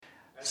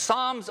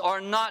Psalms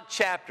are not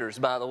chapters,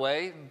 by the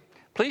way.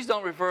 Please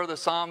don't refer to the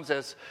Psalms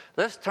as,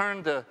 let's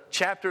turn to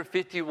chapter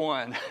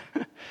 51.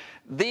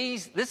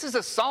 This is a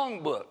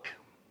songbook.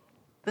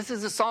 This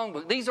is a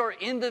songbook. These are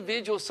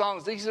individual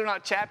songs. These are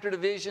not chapter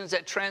divisions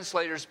that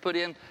translators put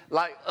in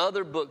like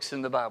other books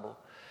in the Bible.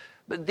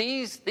 But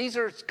these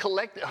are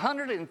collected,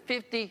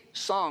 150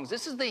 songs.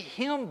 This is the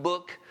hymn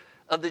book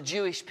of the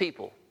Jewish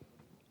people.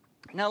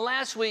 Now,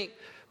 last week,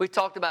 we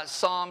talked about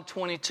Psalm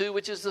 22,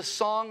 which is the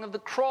song of the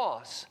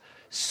cross.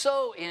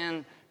 So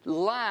in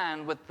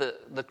line with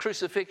the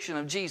crucifixion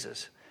of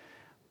Jesus.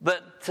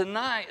 But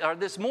tonight, or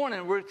this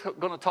morning, we're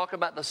going to talk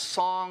about the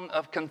song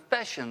of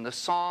confession, the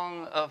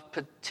song of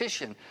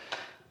petition.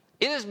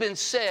 It has been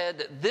said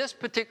that this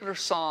particular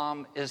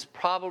psalm is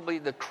probably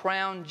the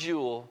crown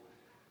jewel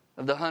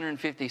of the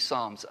 150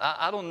 psalms.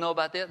 I don't know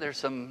about that. There's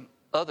some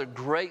other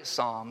great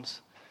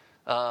psalms.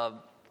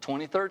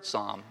 23rd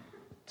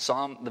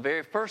psalm, the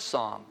very first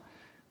psalm.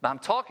 But I'm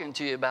talking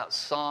to you about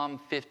Psalm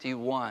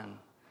 51.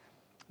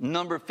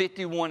 Number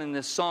 51 in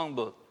this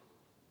songbook.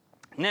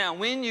 Now,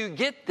 when you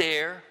get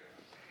there,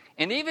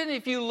 and even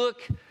if you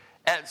look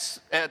at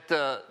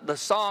the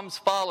Psalms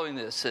following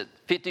this, at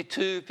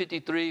 52,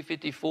 53,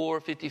 54,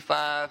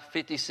 55,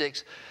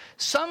 56,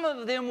 some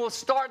of them will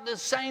start the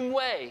same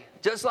way,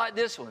 just like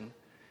this one.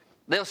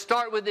 They'll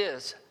start with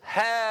this: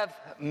 have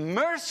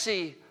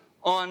mercy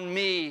on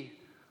me,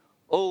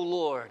 O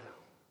Lord.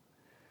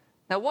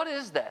 Now, what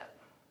is that?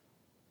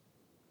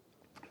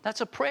 That's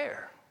a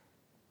prayer.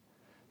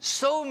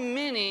 So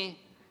many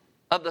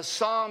of the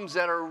Psalms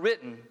that are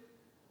written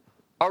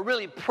are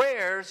really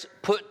prayers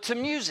put to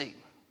music.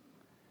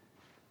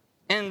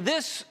 And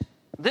this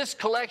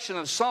collection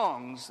of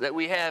songs that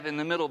we have in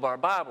the middle of our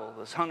Bible,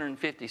 this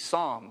 150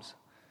 Psalms,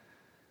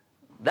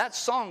 that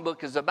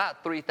songbook is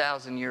about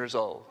 3,000 years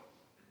old.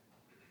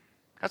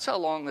 That's how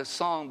long this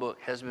songbook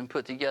has been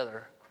put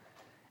together.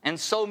 And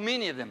so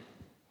many of them.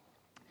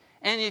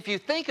 And if you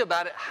think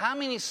about it, how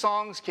many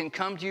songs can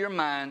come to your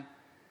mind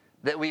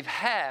that we've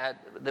had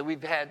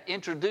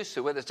introduced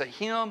to, whether it's a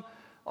hymn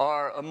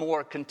or a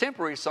more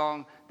contemporary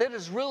song, that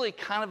is really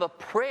kind of a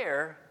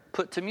prayer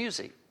put to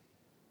music?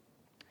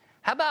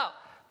 How about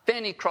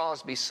Fanny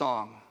Crosby's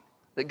song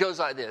that goes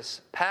like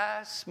this: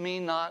 pass me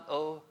not,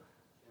 O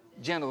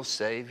gentle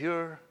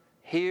Savior,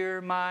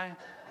 hear my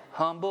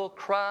humble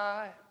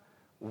cry,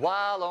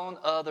 while on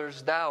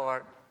others thou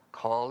art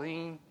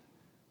calling,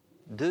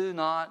 do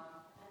not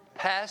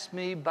pass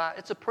me by.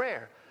 It's a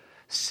prayer.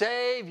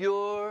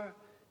 Savior,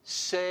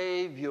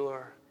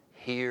 Savior,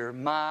 hear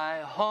my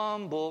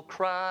humble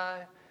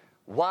cry,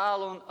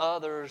 while on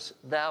others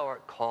thou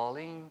art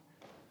calling,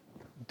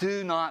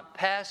 do not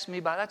pass me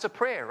by. That's a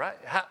prayer, right?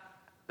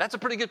 That's a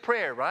pretty good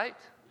prayer, right?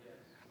 Yes.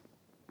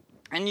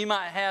 And you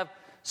might have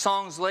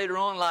songs later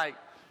on like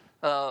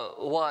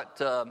what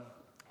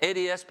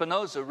Eddie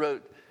Espinosa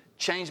wrote: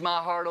 change my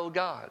heart, O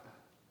God,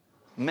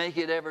 make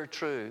it ever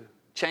true.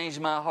 Change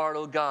my heart,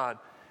 O God,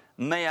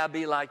 may I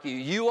be like you.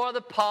 You are the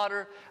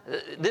potter.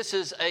 This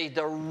is a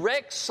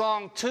direct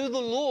song to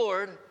the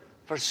Lord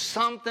for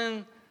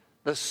something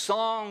the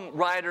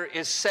songwriter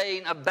is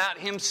saying about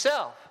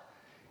himself.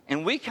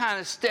 And we kind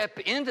of step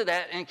into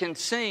that and can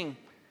sing.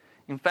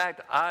 In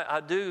fact,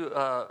 I do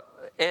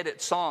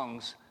edit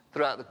songs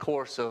throughout the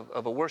course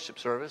of a worship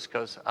service,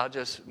 because I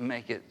just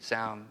make it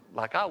sound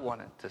like I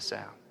want it to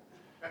sound.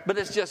 But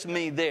it's just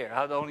me there.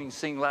 I don't even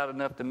sing loud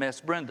enough to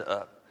mess Brenda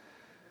up.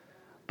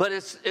 But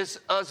it's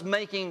us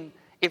making,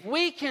 if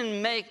we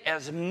can make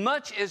as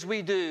much as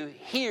we do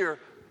here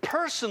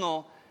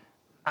personal,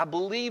 I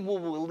believe we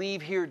will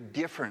leave here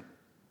different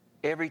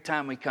every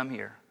time we come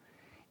here.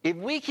 If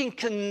we can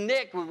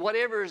connect with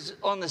whatever is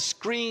on the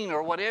screen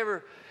or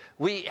whatever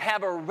we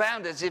have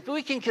around us, if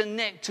we can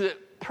connect to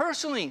it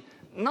personally,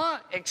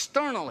 not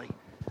externally,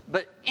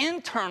 but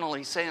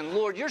internally, saying,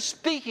 Lord, you're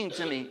speaking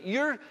to me.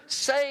 You're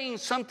saying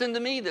something to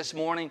me this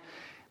morning.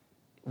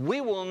 We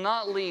will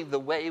not leave the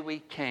way we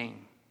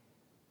came,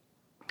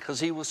 because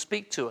he will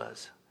speak to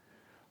us.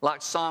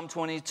 Like Psalm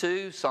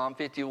 22, Psalm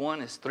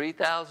 51 is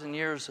 3,000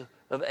 years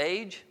of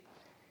age.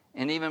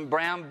 And even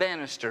Brown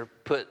Bannister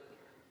put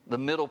the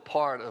middle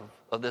part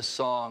of this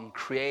song,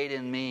 create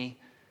in me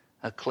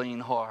a clean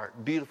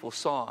heart. Beautiful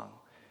song.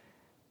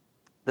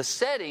 The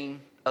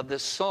setting of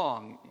this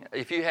song,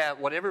 if you have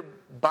whatever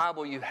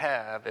Bible you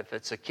have, if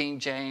it's a King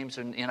James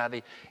or an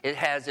NIV, it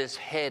has this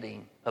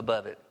heading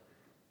above it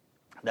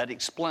that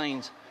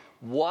explains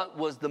what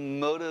was the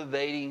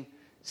motivating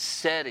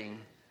setting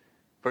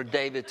for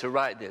David to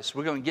write this.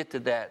 We're going to get to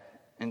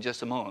that in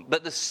just a moment.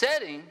 But the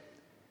setting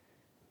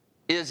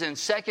is in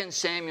 2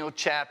 Samuel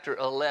chapter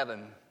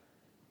 11.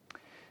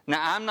 Now,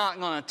 I'm not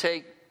going to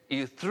take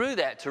you through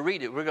that to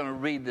read it. We're going to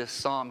read this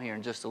psalm here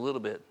in just a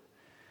little bit.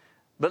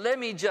 But let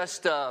me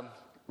just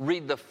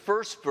read the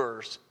first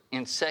verse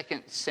in 2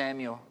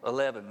 Samuel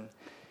 11.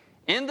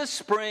 In the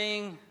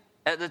spring,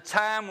 at the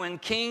time when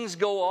kings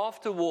go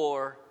off to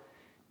war,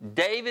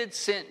 David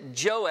sent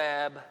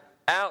Joab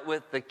out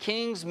with the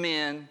king's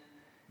men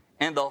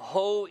and the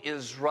whole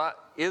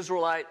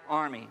Israelite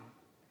army.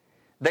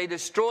 They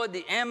destroyed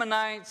the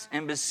Ammonites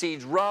and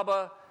besieged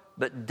Rabbah,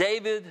 but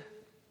David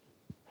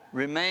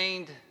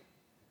remained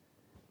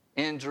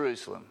in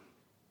Jerusalem.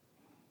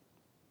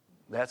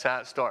 That's how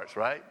it starts,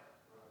 right?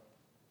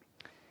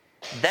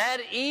 That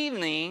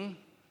evening,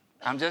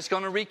 I'm just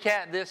going to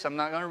recap this. I'm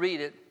not going to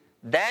read it.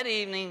 That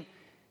evening,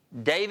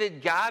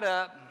 David got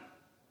up.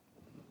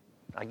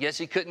 I guess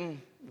he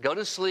couldn't go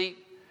to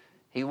sleep.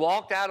 He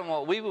walked out on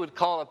what we would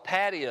call a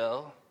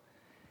patio.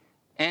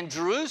 And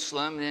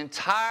Jerusalem, the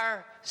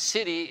entire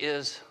city,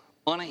 is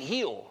on a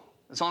hill.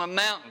 It's on a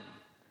mountain.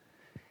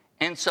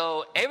 And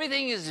so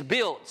everything is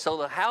built. So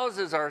the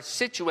houses are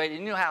situated.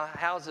 You know how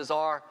houses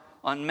are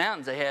on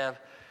mountains. They have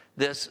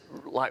this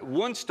like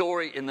one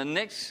story, and the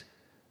next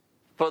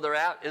further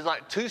out is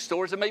like 2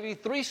 stories and maybe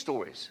 3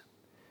 stories.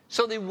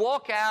 So they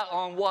walk out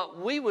on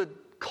what we would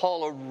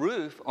call a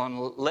roof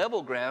on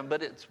level ground,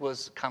 but it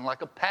was kind of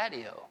like a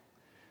patio.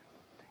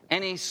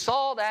 And he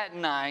saw that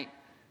night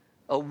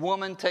a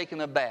woman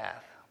taking a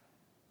bath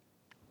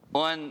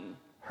on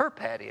her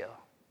patio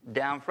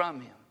down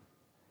from him.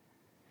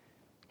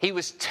 He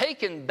was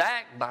taken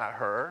back by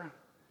her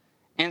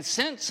and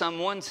sent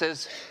someone,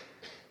 says,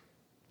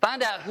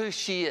 find out who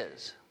she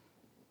is.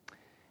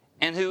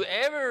 And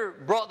whoever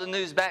brought the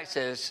news back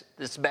says,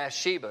 this is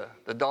Bathsheba,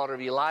 the daughter of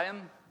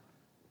Eliam,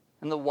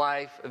 and the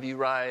wife of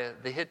Uriah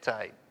the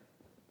Hittite.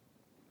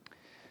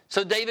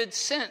 So David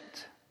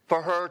sent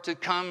for her to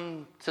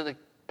come to the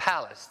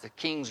palace, the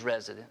king's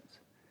residence.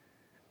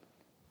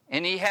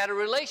 And he had a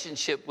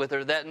relationship with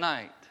her that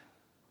night.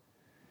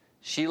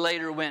 She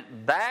later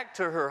went back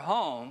to her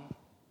home,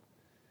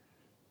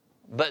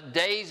 but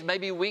days,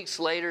 maybe weeks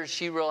later,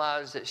 she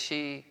realized that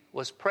she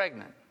was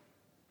pregnant.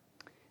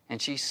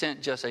 And she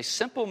sent just a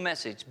simple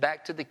message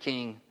back to the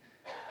king,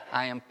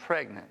 I am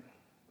pregnant.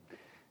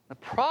 The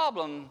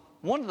problem,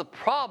 one of the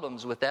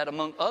problems with that,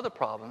 among other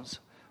problems,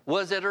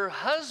 was that her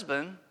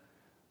husband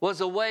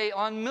was away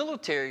on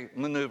military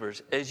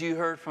maneuvers, as you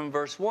heard from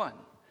verse 1.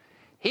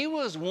 He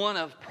was one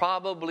of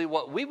probably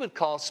what we would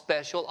call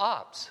special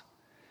ops.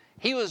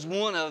 He was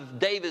one of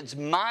David's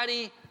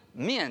mighty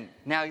men.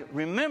 Now,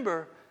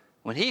 remember,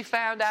 when he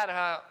found out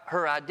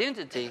her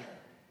identity,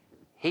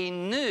 he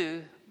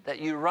knew that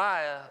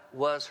Uriah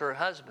was her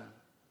husband.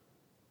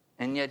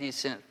 And yet he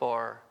sent for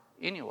her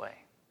anyway.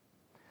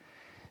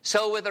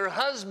 So with her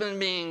husband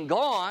being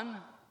gone,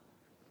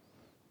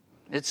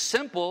 it's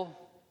simple.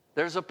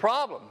 There's a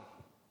problem.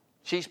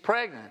 She's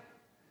pregnant.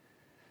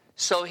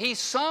 So he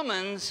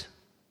sends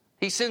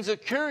a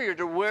courier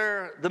to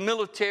where the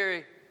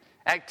military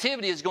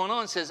activity is going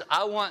on, says,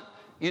 I want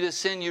you to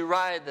send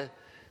Uriah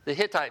the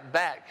Hittite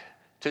back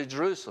to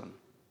Jerusalem.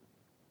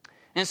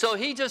 And so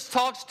he just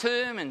talks to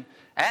him and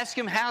asks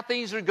him how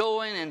things are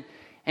going,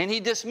 and he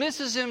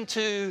dismisses him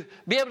to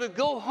be able to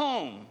go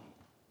home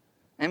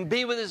and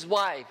be with his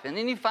wife. And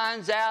then he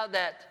finds out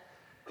that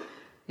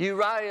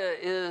Uriah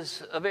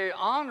is a very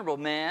honorable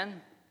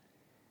man.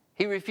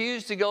 He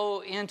refused to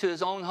go into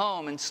his own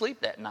home and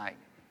sleep that night.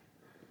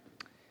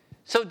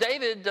 So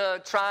David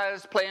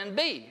tries plan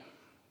B.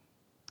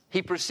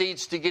 He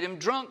proceeds to get him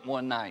drunk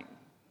one night.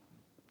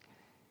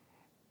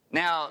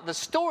 Now, the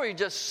story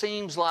just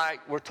seems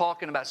like we're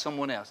talking about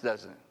someone else,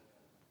 doesn't it?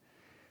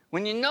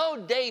 When you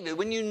know David,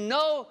 when you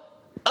know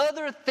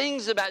other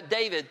things about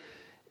David,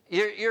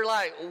 you're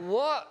like,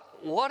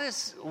 what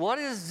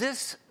is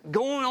this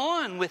going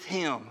on with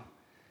him?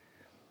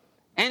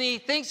 And he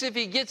thinks if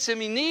he gets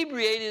him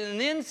inebriated and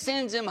then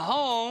sends him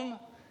home,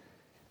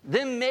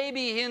 then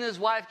maybe he and his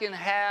wife can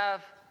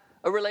have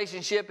a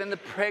relationship and the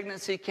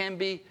pregnancy can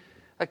be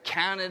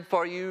accounted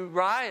for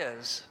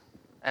Uriah's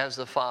as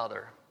the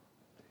father.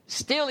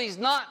 Still, he's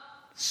not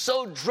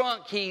so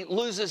drunk he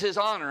loses his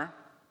honor.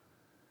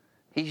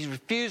 He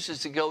refuses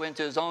to go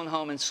into his own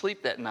home and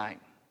sleep that night.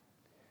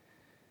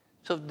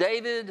 So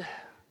David,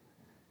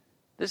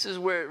 this is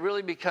where it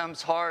really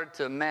becomes hard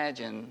to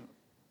imagine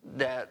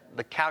that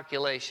the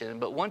calculation.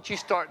 But once you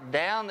start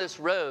down this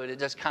road, it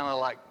just kind of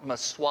like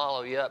must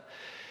swallow you up.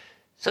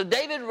 So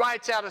David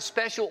writes out a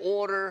special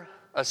order,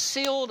 a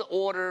sealed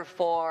order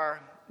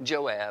for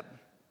Joab,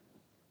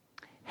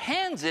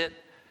 hands it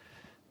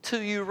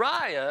to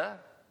Uriah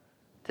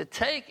to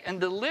take and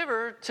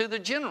deliver to the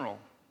general,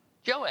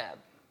 Joab.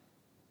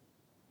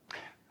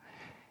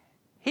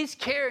 He's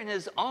carrying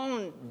his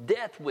own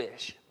death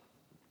wish.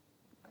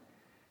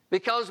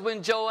 Because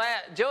when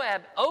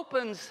Joab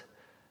opens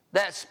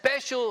that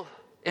special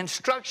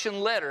instruction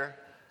letter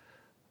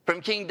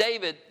from King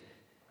David,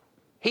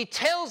 he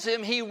tells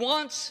him he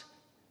wants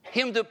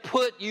him to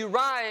put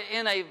Uriah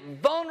in a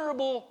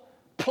vulnerable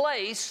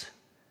place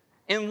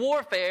in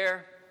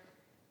warfare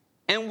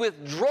and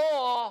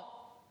withdraw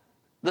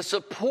the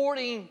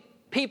supporting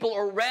people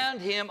around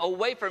him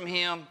away from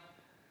him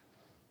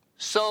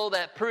so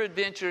that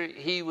peradventure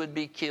he would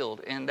be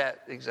killed. And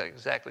that is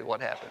exactly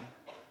what happened.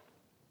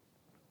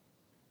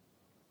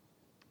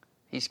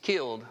 He's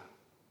killed,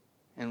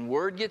 and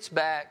word gets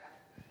back.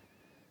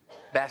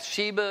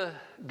 Bathsheba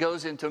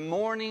goes into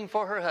mourning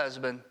for her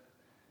husband.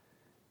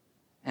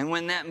 And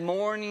when that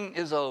mourning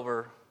is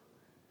over,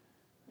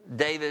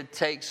 David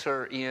takes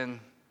her in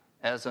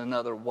as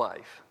another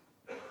wife.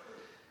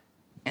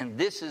 And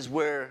this is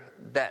where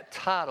that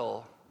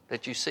title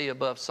that you see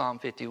above Psalm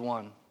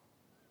 51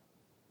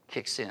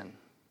 kicks in.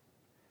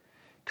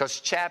 Because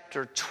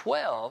chapter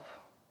 12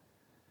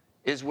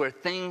 is where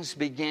things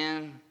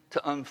begin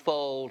to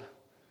unfold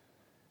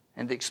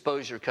and the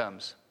exposure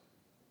comes.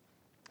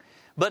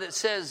 But it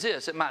says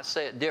this, it might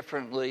say it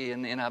differently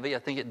in the NIV. I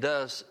think it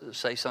does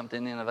say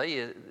something in the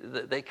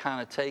NIV. They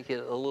kind of take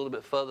it a little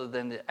bit further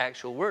than the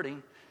actual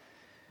wording.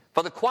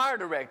 For the choir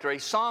director, a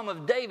psalm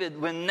of David,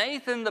 when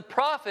Nathan the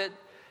prophet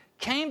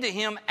came to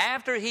him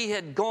after he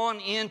had gone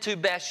into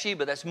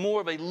Bathsheba. That's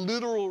more of a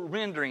literal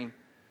rendering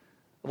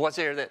of what's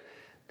there.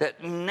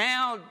 That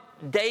now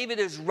David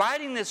is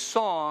writing this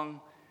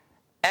song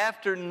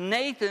after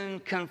Nathan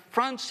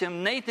confronts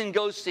him. Nathan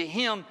goes to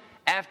him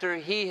after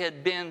he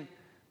had been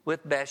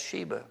with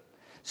Bathsheba.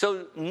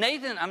 So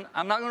Nathan,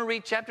 I'm not going to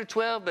read chapter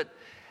 12, but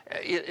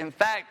in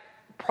fact,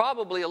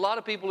 probably a lot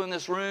of people in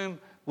this room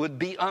would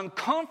be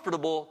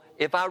uncomfortable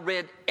if I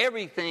read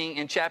everything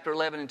in chapter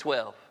 11 and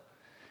 12.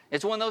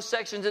 It's one of those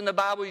sections in the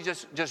Bible, you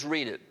just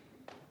read it.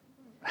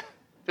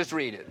 Just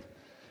read it.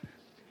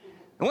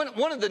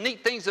 One of the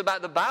neat things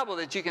about the Bible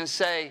that you can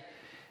say,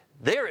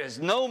 there is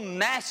no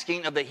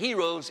masking of the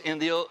heroes in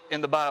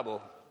the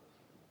Bible.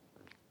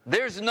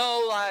 There's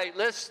no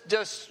let's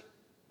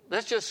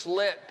just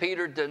let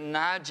Peter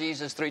deny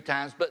Jesus 3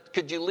 times, but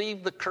could you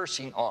leave the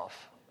cursing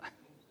off?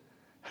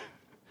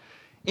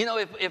 You know,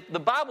 if the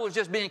Bible was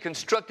just being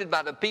constructed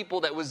by the people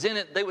that was in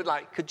it, they would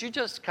could you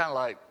just kind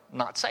of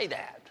not say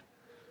that?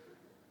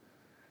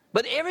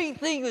 But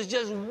everything was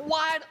just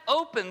wide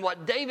open.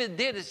 What David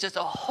did is just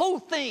a whole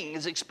thing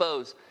is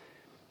exposed.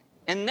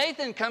 And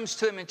Nathan comes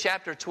to him in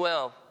chapter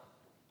 12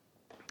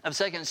 of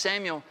 2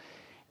 Samuel.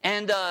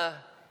 And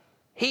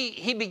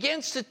he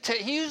begins to,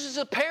 he uses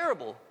a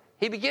parable.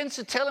 He begins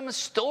to tell him a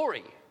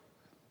story.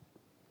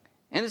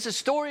 And it's a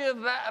story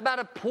about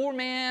a poor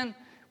man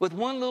with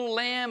one little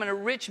lamb and a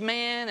rich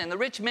man. And the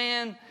rich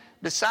man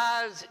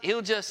decides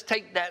he'll just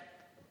take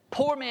that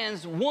poor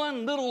man's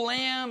one little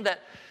lamb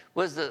that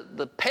was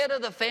the pet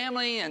of the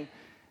family and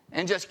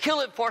just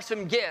kill it for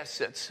some guests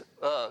that's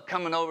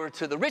coming over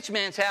to the rich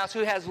man's house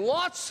who has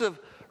lots of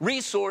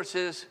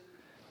resources.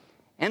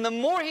 And the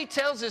more he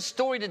tells his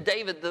story to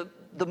David,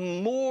 the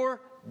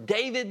more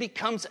David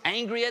becomes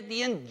angry at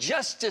the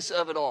injustice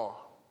of it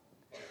all.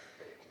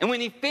 And when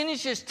he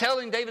finishes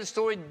telling David's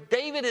story,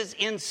 David is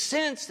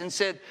incensed and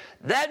said,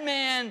 that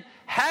man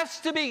has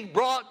to be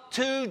brought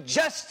to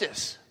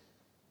justice.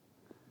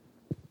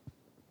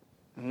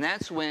 And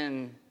that's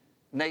when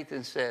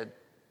Nathan said,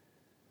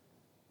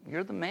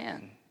 you're the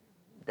man,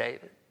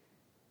 David.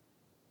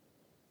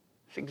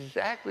 It's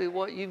exactly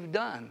what you've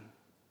done.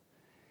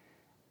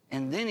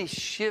 And then he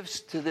shifts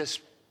to this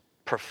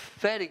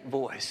prophetic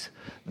voice.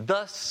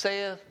 Thus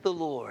saith the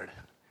Lord.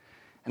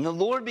 And the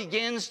Lord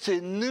begins to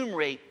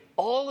enumerate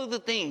all of the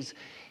things.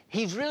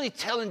 He's really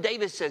telling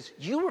David, says,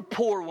 you were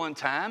poor one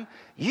time.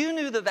 You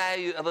knew the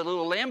value of a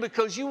little lamb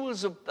because you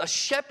was a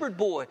shepherd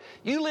boy.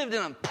 You lived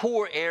in a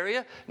poor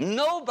area.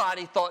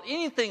 Nobody thought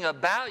anything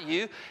about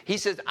you. He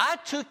says, I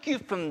took you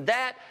from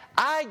that.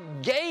 I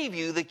gave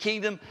you the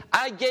kingdom.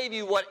 I gave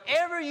you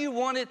whatever you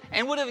wanted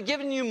and would have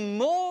given you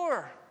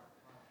more.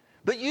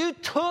 But you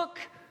took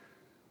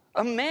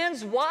a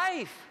man's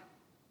wife.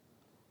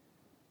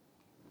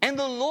 And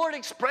the Lord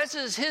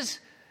expresses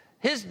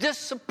his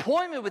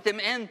disappointment with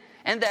him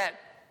and that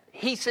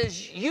he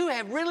says, you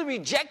have really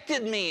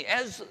rejected me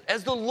as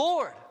the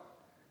Lord.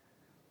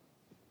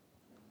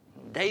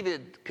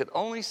 David could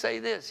only say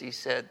this. He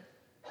said,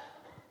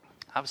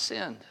 I've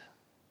sinned.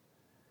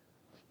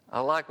 I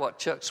like what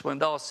Chuck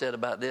Swindoll said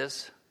about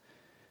this,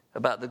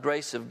 about the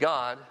grace of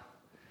God.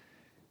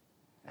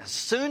 As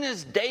soon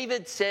as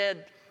David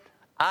said,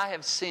 I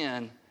have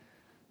sinned,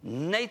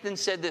 Nathan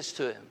said this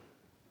to him.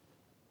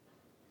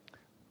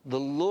 The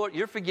Lord,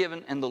 you're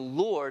forgiven, and the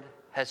Lord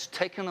has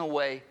taken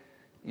away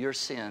your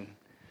sin.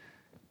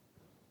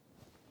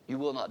 You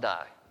will not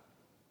die.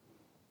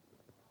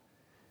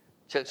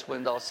 Chuck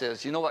Swindoll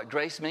says, you know what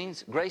grace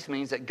means? Grace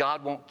means that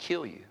God won't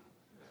kill you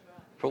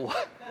for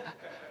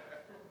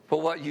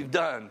what you've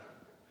done.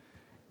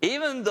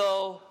 Even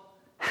though,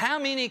 how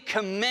many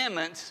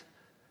commandments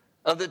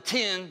of the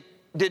 10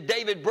 did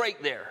David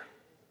break there?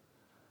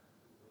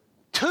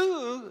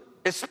 2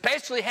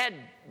 especially had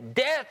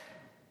death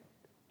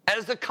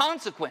as the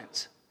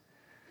consequence.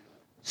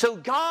 So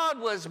God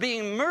was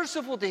being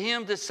merciful to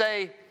him to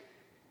say,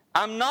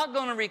 I'm not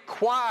going to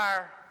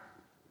require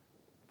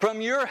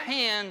from your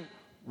hand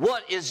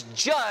what is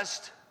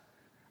just.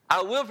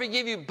 I will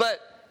forgive you, but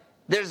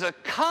there's a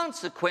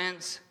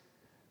consequence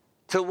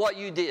to what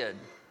you did.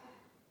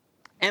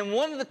 And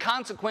one of the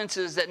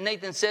consequences that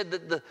Nathan said,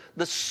 that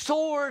the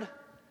sword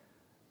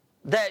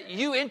that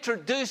you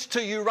introduced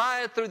to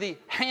Uriah through the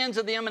hands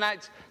of the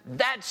Ammonites,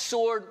 that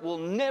sword will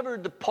never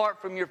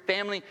depart from your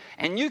family.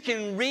 And you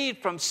can read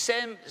from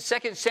 2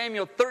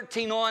 Samuel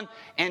 13 on,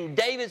 and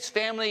David's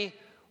family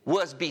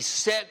was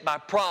beset by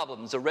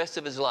problems the rest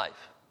of his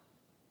life.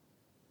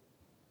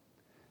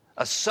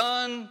 a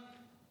son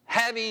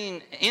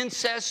having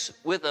incest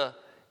with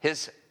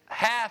his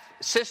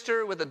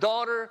half-sister with a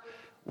daughter,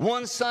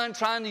 one son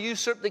trying to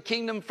usurp the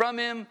kingdom from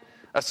him,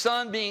 a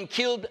son being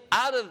killed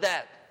out of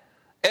that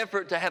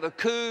effort to have a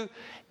coup,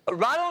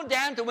 right on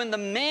down to when the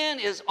man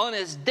is on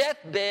his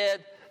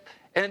deathbed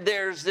and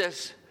there's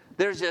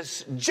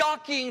this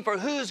jockeying for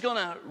who's going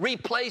to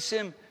replace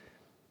him,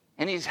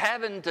 and he's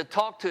having to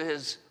talk to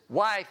his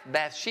wife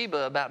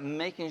Bathsheba about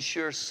making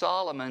sure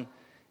Solomon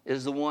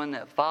is the one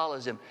that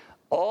follows him.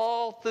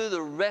 All through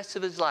the rest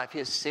of his life,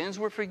 his sins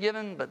were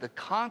forgiven, but the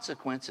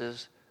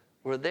consequences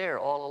were there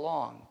all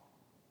along.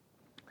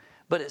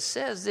 But it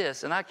says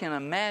this, and I can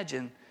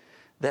imagine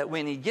that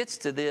when he gets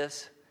to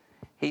this,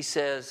 he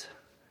says,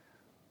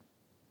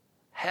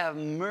 have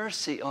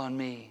mercy on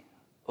me,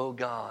 O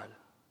God.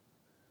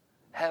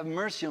 Have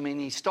mercy on me.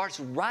 And he starts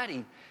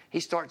writing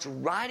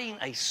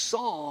a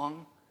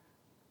song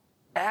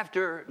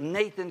after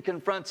Nathan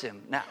confronts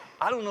him. Now,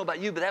 I don't know about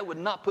you, but that would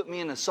not put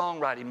me in a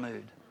songwriting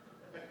mood.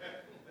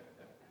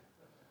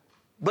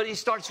 But he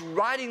starts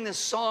writing this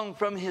song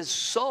from his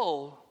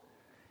soul.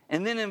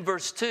 And then in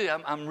verse 2,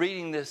 I'm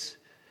reading this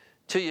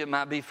to you. It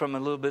might be from a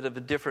little bit of a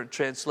different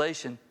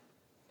translation.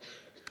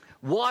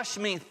 Wash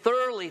me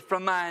thoroughly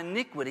from my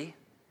iniquity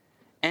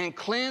and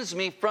cleanse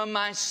me from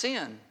my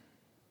sin.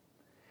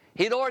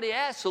 He'd already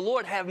asked the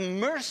Lord, have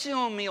mercy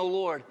on me, O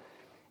Lord.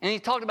 And he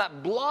talked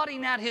about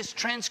blotting out his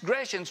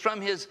transgressions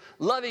from his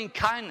loving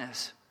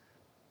kindness.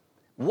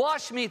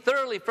 Wash me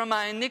thoroughly from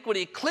my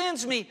iniquity.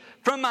 Cleanse me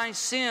from my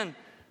sin.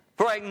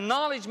 For I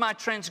acknowledge my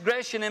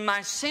transgression, and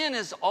my sin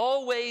is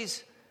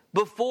always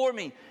before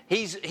me.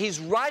 He's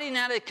writing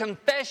out a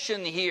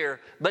confession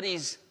here, but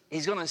he's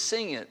going to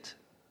sing it.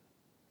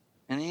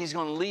 And he's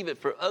going to leave it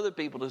for other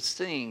people to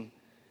sing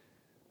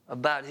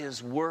about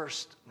his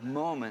worst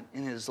moment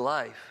in his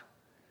life.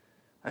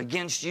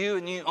 Against you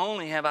and you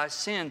only have I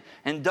sinned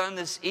and done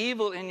this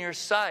evil in your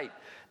sight,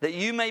 that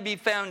you may be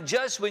found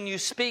just when you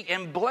speak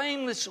and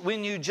blameless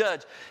when you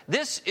judge.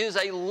 This is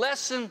a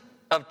lesson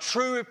of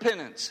true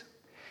repentance.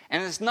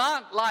 And it's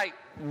not like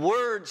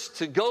words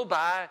to go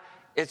by.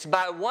 It's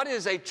by what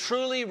is a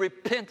truly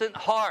repentant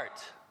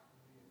heart.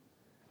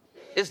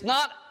 It's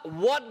not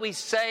what we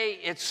say,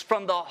 it's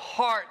from the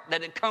heart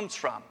that it comes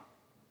from.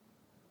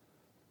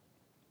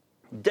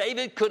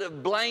 David could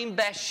have blamed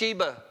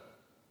Bathsheba.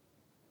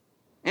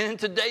 And in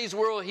today's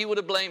world, he would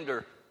have blamed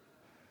her.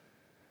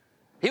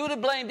 He would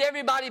have blamed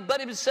everybody but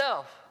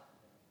himself.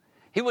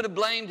 He would have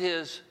blamed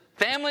his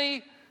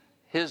family,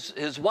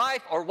 his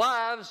wife or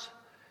wives.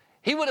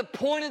 He would have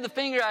pointed the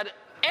finger at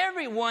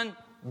everyone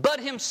but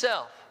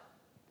himself.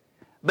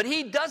 But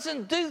he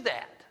doesn't do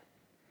that.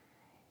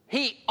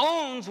 He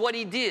owns what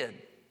he did.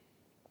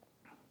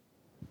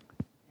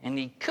 And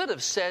he could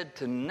have said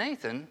to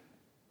Nathan,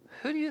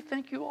 who do you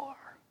think you are?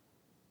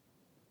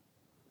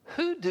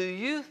 Who do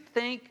you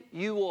think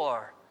you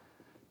are?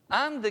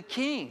 I'm the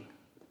king.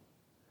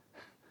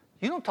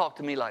 You don't talk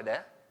to me like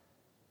that.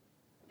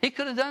 He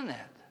could have done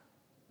that.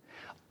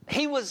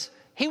 He was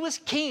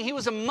king. He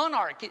was a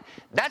monarch.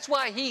 That's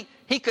why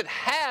he could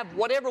have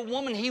whatever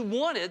woman he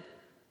wanted,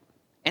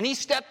 and he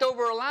stepped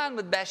over a line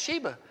with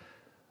Bathsheba.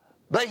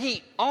 But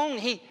he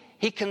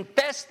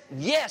confessed,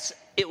 yes,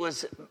 it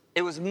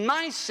was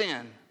my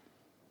sin.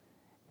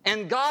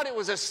 And God, it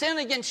was a sin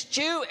against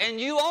you and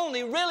you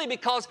only, really,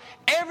 because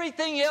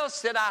everything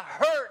else that I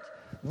hurt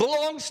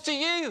belongs to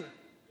you.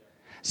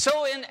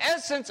 So in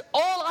essence,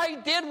 all I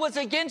did was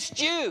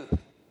against you.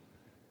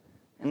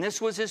 And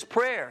this was his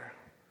prayer.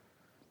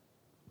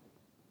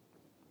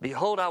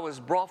 Behold, I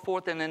was brought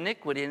forth in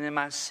iniquity, and in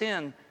my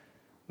sin,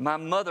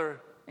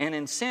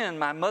 in sin,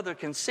 my mother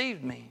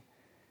conceived me.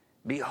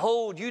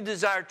 Behold, you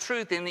desire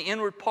truth in the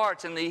inward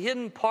parts, and the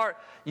hidden part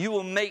you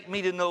will make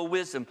me to know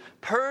wisdom.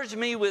 Purge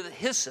me with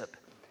hyssop,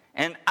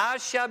 and I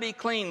shall be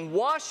clean.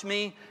 Wash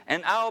me,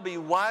 and I'll be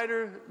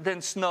whiter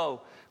than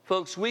snow.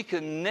 Folks, we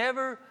can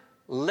never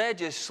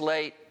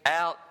legislate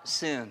out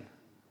sin.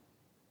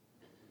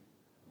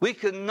 We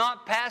could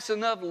not pass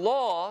enough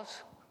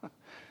laws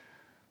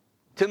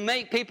to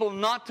make people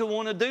not to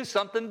want to do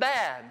something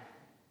bad.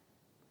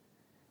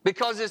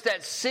 Because it's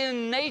that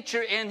sin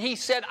nature, and he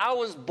said, I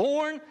was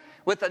born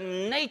with a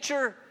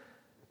nature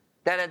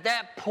that at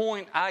that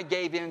point I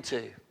gave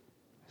into.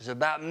 It's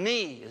about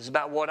me. It's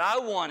about what I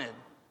wanted.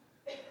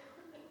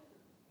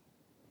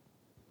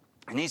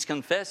 And he's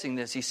confessing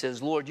this. He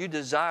says, Lord, you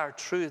desire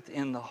truth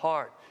in the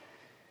heart.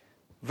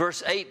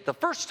 Verse 8, the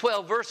first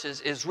 12 verses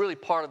is really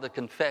part of the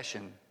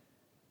confession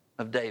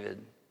of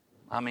David.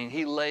 I mean,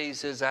 he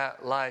lays his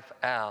life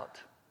out.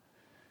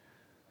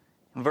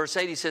 In verse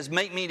 8 he says,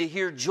 make me to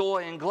hear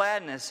joy and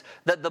gladness,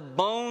 that the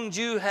bones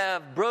you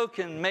have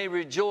broken may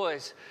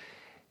rejoice.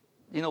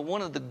 You know,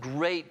 one of the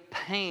great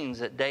pains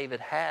that David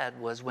had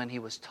was when he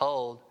was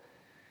told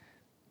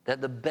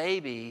that the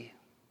baby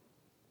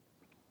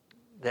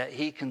that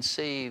he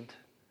conceived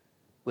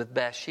with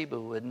Bathsheba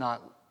would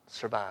not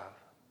survive.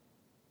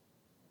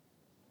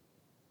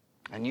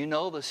 And you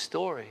know the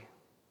story.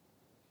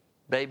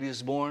 Baby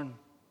was born,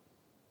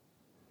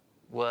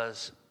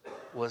 was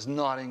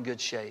not in good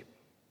shape.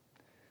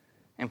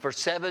 And for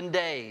 7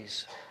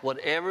 days,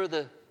 whatever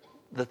the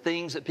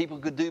things that people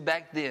could do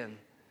back then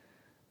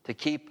to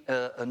keep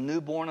a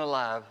newborn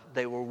alive,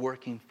 they were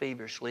working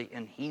feverishly.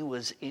 And he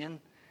was in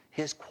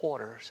his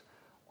quarters,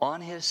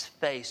 on his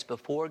face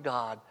before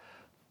God,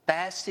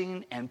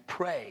 fasting and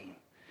praying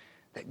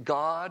that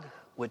God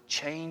would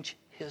change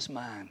his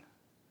mind.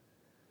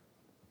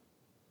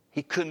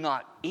 He could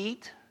not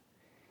eat.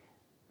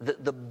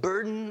 The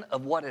burden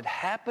of what had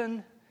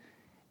happened,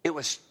 it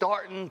was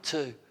starting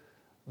to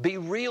be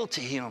real to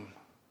him.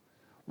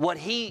 What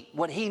he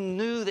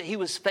knew that he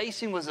was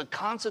facing was a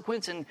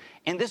consequence, and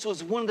this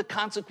was one of the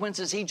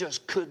consequences he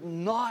just could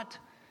not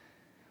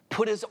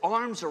put his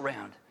arms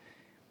around.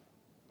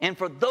 And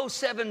for those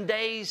 7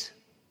 days,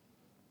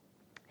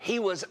 he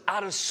was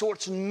out of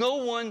sorts. No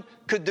one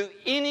could do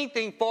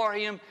anything for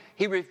him.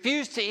 He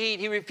refused to eat.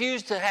 He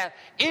refused to have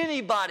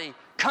anybody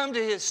come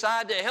to his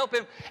side to help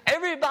him.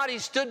 Everybody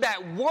stood back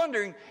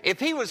wondering if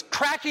he was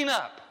cracking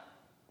up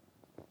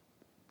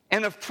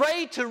and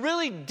afraid to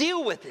really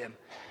deal with him.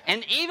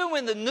 And even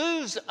when the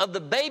news of the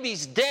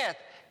baby's death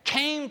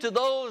came to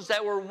those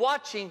that were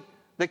watching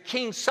the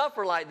king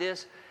suffer like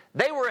this,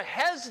 they were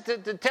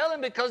hesitant to tell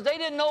him because they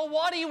didn't know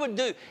what he would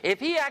do. If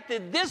he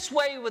acted this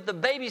way with the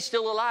baby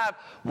still alive,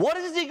 what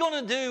is he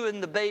going to do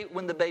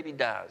when the baby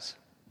dies?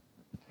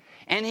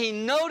 And he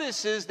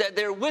notices that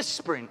they're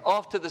whispering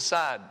off to the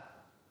side.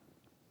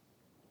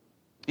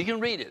 You can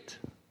read it.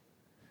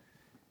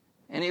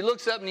 And he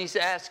looks up and he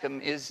asks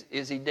him, is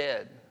he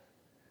dead?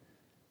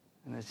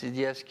 And they said,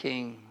 yes,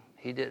 King,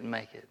 he didn't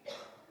make it.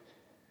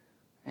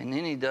 And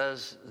then he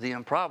does the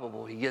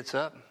improbable. He gets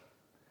up,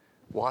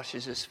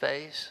 washes his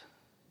face,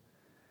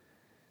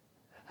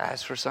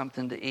 asks for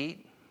something to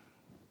eat.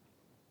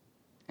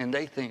 And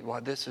they think,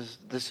 well, this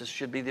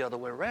should be the other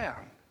way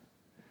around.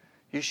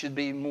 You should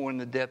be more in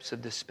the depths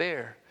of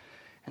despair.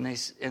 And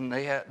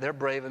they're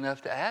brave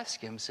enough to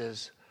ask him,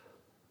 says,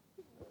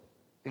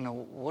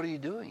 what are you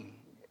doing?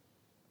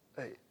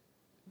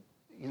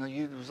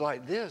 You was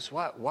like this.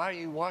 Why are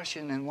you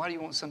washing and why do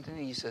you want something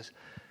to eat? He says,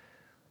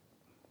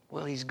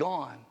 well, he's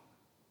gone.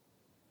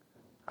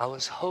 I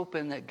was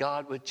hoping that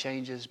God would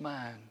change his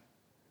mind,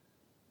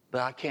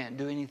 but I can't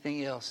do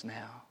anything else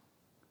now.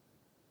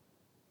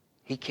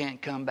 He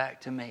can't come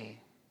back to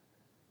me,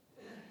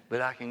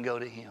 but I can go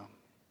to him.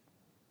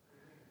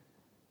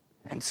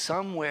 And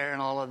somewhere in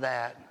all of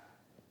that,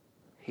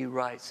 he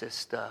writes this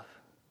stuff.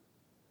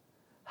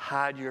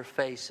 Hide your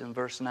face, in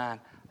verse 9.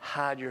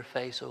 Hide your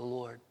face, O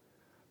Lord,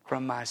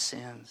 from my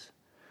sins.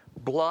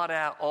 Blot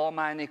out all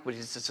my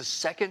iniquities. It's the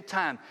second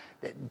time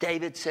that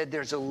David said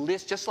there's a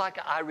list, just like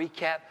I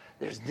recap,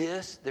 there's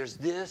this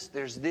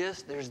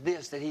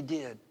that he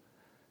did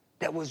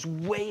that was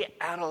way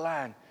out of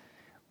line.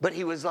 But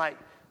he was like,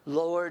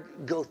 Lord,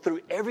 go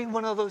through every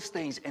one of those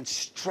things and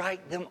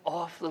strike them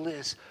off the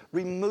list.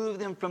 Remove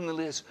them from the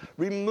list.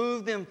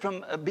 Remove them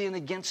from being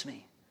against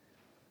me.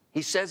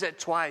 He says that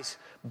twice.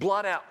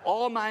 Blot out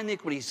all my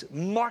iniquities.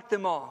 Mark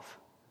them off.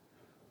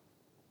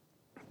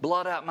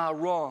 Blot out my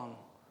wrong.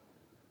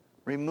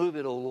 Remove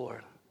it, O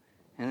Lord.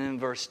 And then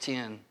verse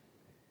 10.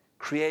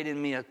 Create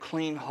in me a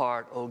clean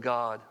heart, O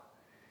God.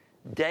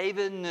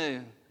 David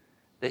knew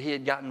that he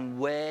had gotten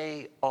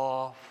way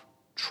off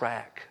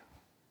track.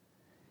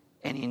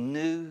 And he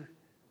knew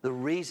the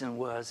reason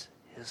was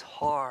his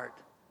heart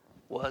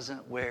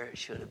wasn't where it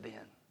should have been.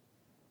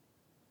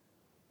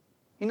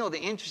 The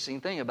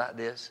interesting thing about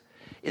this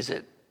is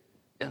that,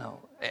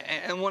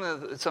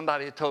 and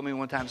somebody told me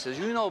one time, says,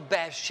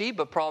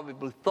 Bathsheba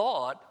probably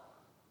thought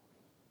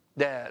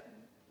that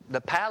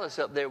the palace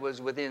up there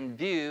was within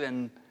view,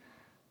 and,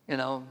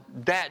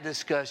 that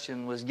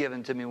discussion was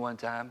given to me one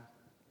time.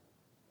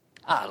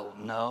 I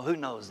don't know. Who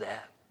knows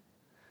that?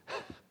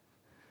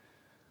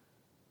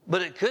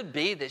 But it could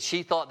be that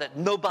she thought that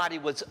nobody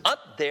was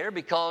up there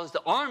because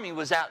the army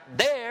was out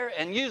there,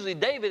 and usually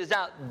David is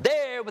out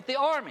there with the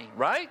army,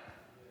 right?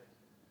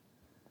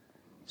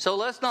 So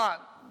let's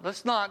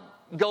not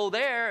go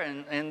there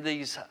in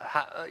these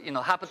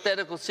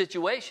hypothetical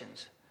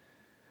situations.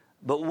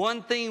 But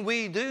one thing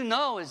we do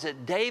know is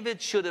that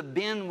David should have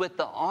been with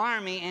the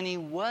army, and he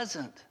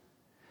wasn't.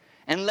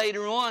 And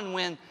later on,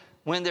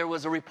 when there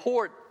was a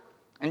report,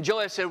 and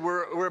Joab said,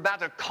 we're about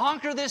to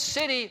conquer this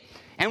city,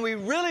 and we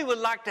really would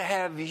like to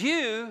have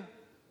you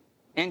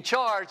in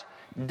charge,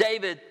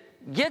 David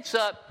gets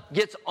up,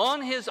 gets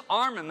on his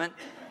armament,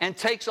 and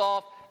takes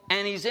off,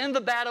 and he's in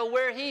the battle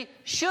where he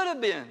should have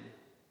been.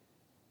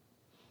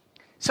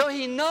 So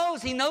he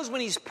knows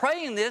when he's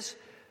praying this,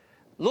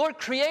 Lord,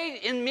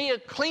 create in me a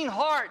clean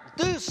heart.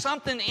 Do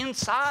something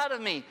inside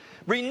of me.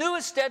 Renew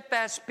a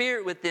steadfast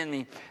spirit within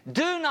me.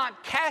 Do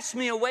not cast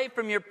me away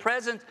from your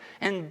presence,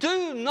 and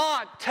do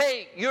not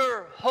take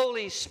your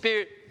Holy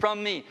Spirit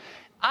from me.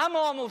 I'm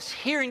almost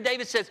hearing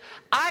David says,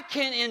 I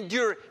can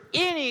endure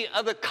any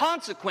of the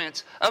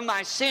consequence of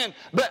my sin,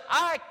 but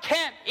I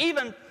can't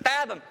even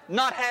fathom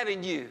not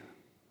having you.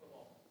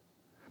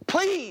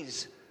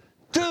 Please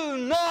do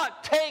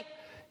not take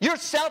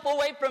yourself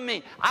away from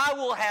me. I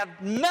will have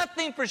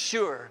nothing for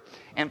sure.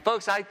 And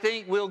folks, I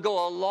think we'll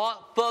go a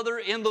lot further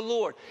in the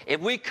Lord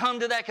if we come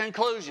to that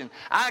conclusion.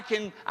 I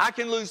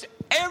can lose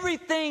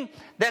everything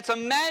that's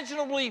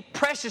imaginably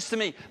precious to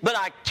me, but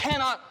I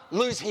cannot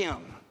lose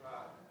Him.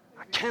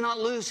 I cannot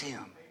lose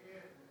Him.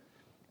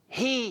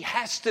 He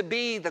has to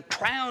be the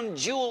crown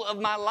jewel of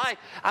my life.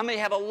 I may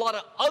have a lot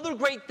of other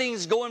great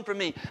things going for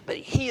me, but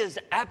He is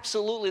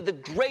absolutely the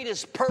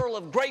greatest pearl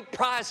of great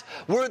price,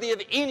 worthy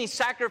of any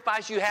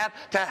sacrifice you have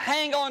to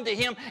hang on to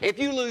Him. If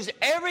you lose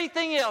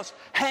everything else,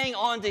 hang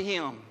on to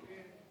Him.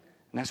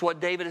 And that's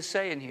what David is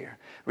saying here.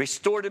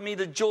 Restore to me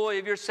the joy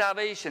of your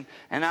salvation.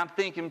 And I'm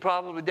thinking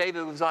probably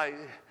David was like,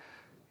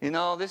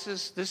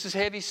 this is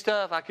heavy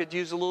stuff. I could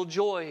use a little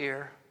joy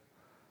here.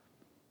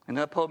 And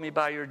uphold me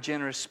by your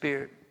generous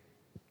spirit.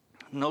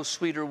 No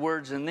sweeter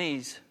words than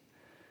these.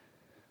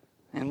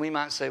 And we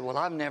might say, well,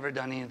 I've never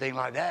done anything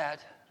like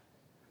that.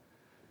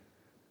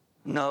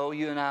 No,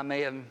 you and I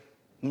may have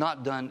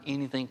not done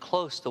anything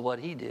close to what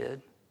he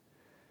did.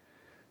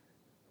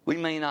 We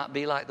may not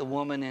be like the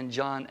woman in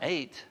John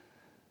 8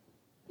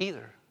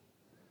 either.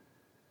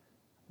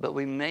 But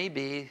we may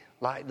be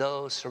like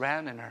those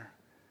surrounding her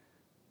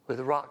with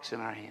rocks in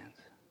our hands.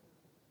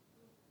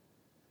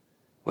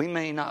 We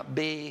may not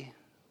be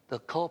the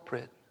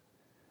culprit,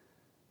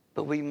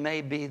 but we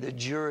may be the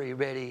jury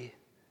ready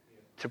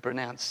to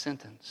pronounce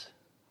sentence.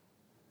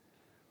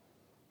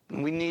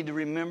 And we need to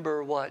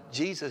remember what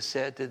Jesus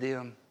said to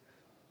them.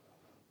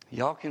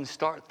 Y'all can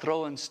start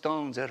throwing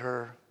stones at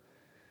her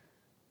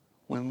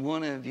when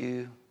one of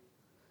you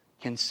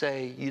can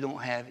say you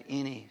don't have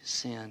any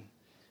sin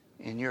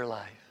in your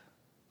life.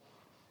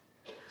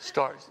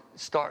 Start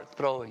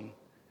throwing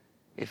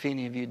if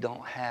any of you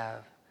don't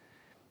have.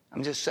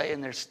 I'm just saying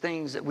there's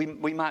things that we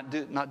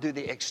might not do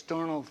the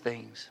external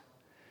things.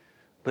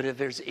 But if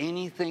there's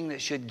anything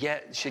that should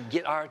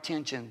get our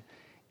attention,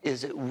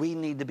 is that we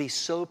need to be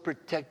so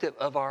protective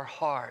of our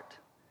heart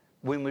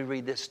when we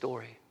read this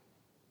story.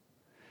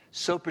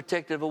 So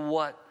protective of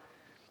what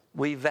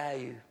we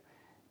value.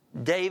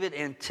 David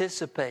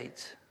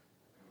anticipates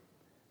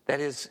that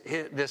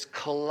this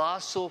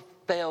colossal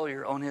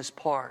failure on his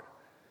part.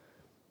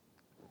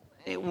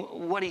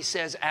 What he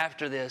says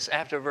after this,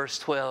 after verse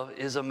 12,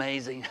 is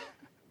amazing.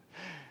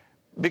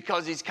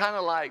 Because he's kind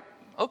of like,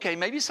 okay,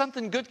 maybe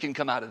something good can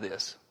come out of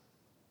this.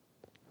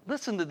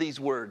 Listen to these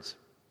words.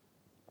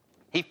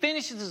 He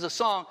finishes the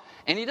song,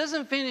 and he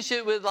doesn't finish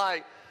it with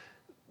like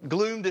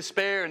gloom,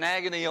 despair, and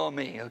agony on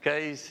me.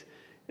 Okay,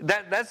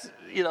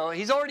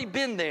 he's already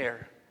been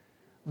there,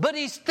 but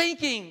he's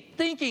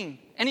thinking,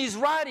 and he's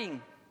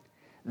writing.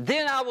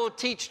 Then I will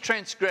teach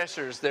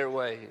transgressors their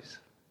ways,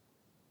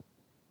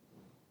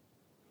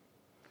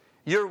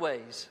 your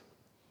ways,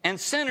 and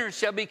sinners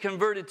shall be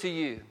converted to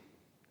you.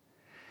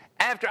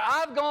 After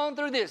I've gone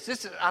through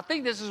this, I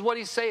think this is what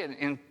he's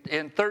saying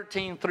in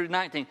 13 through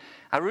 19.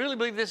 I really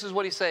believe this is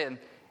what he's saying.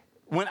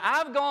 When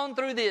I've gone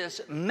through this,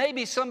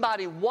 maybe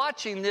somebody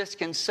watching this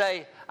can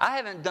say, I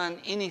haven't done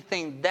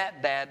anything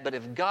that bad, but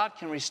if God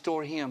can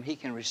restore him, He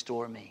can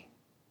restore me.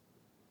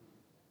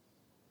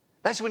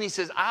 That's when he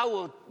says, I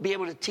will be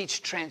able to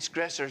teach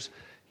transgressors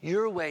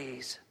your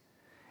ways,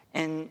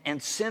 and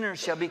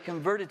sinners shall be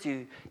converted to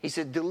you. He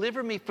said,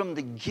 deliver me from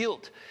the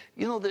guilt.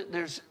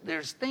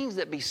 There's things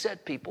that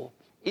beset people,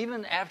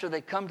 even after they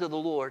come to the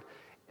Lord,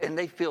 and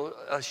they feel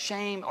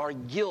ashamed or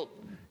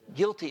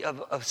guilty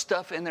of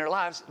stuff in their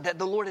lives that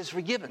the Lord has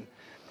forgiven.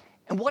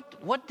 And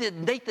what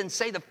did Nathan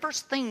say? The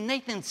first thing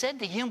Nathan said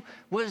to him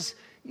was,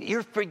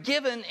 you're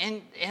forgiven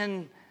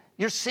and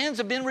your sins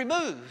have been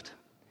removed.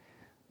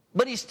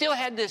 But he still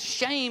had this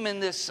shame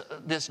and this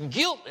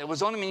guilt that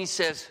was on him, and he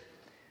says,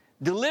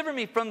 deliver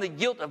me from the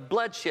guilt of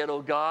bloodshed, O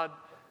God,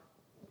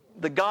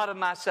 the God of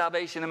my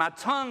salvation, and my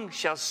tongue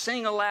shall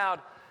sing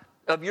aloud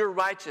of your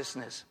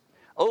righteousness.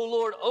 O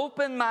Lord,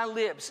 open my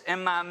lips,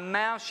 and my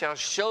mouth shall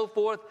show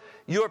forth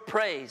your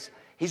praise.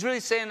 He's really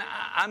saying,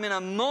 I'm in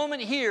a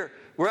moment here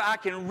where I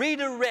can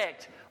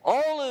redirect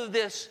all of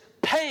this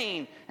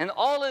pain and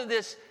all of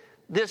this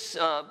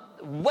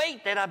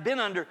weight that I've been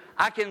under.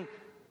 I can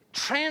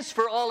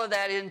transfer all of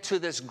that into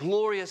this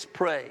glorious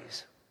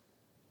praise.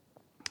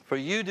 For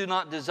you do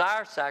not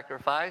desire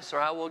sacrifice, or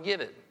I will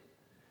give it.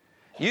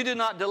 You do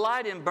not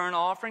delight in burnt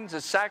offerings. The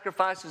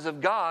sacrifices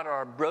of God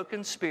are a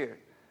broken spirit,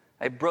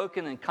 a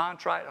broken and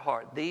contrite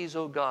heart. These,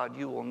 O God,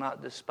 you will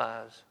not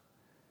despise.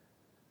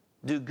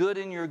 Do good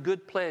in your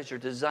good pleasure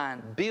to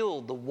Zion.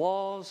 Build the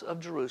walls of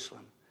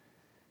Jerusalem.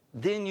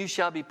 Then you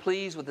shall be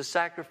pleased with the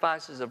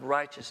sacrifices of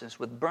righteousness,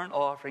 with burnt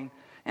offering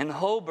and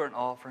whole burnt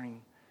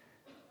offering.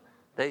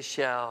 They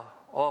shall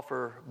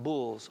offer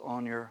bulls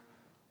on your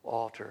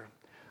altar.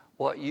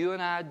 What you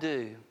and I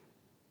do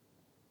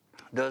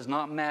does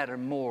not matter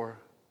more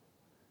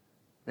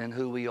than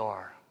who we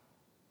are.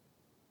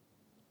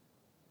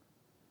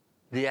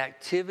 The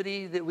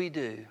activity that we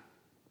do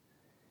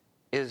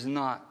is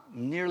not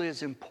nearly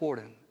as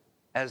important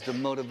as the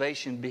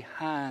motivation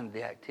behind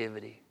the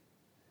activity.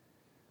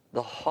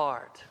 The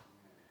heart.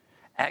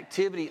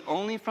 Activity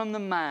only from the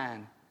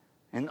mind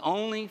and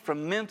only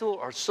from mental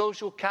or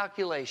social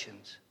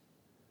calculations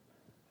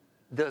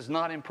does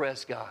not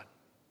impress God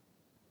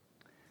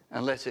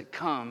unless it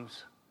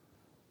comes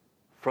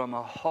from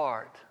a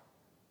heart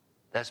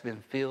that's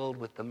been filled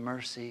with the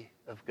mercy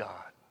of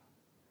God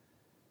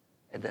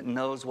and that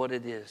knows what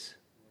it is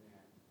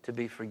to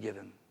be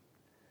forgiven.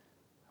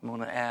 I'm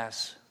going to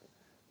ask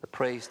the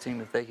praise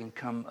team if they can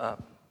come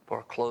up for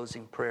a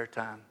closing prayer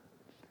time.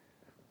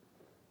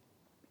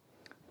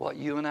 What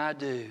you and I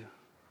do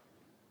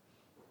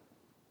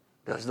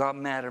does not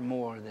matter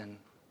more than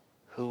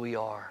who we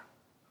are.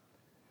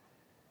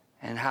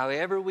 And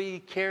however we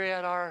carry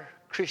out our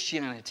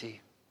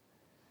Christianity,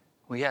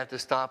 we have to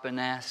stop and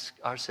ask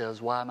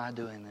ourselves, why am I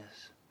doing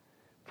this?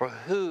 For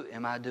who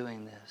am I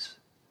doing this?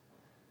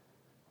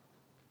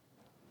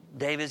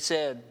 David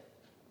said,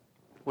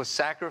 was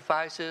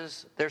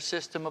sacrifices their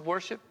system of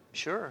worship?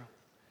 Sure.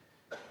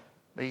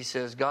 But he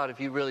says, God, if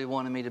you really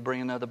wanted me to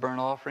bring another burnt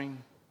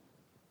offering,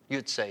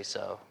 you'd say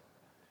so.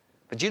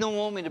 But you don't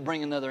want me to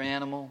bring another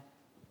animal.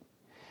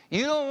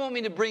 You don't want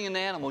me to bring an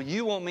animal.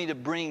 You want me to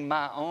bring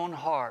my own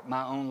heart,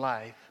 my own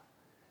life,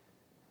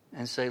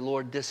 and say,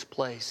 Lord,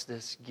 displace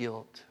this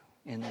guilt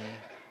in me.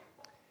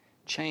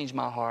 Change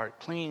my heart.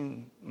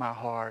 Clean my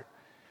heart.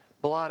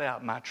 Blot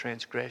out my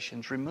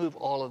transgressions. Remove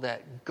all of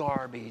that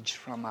garbage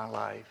from my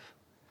life.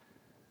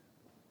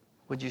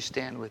 Would you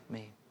stand with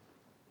me?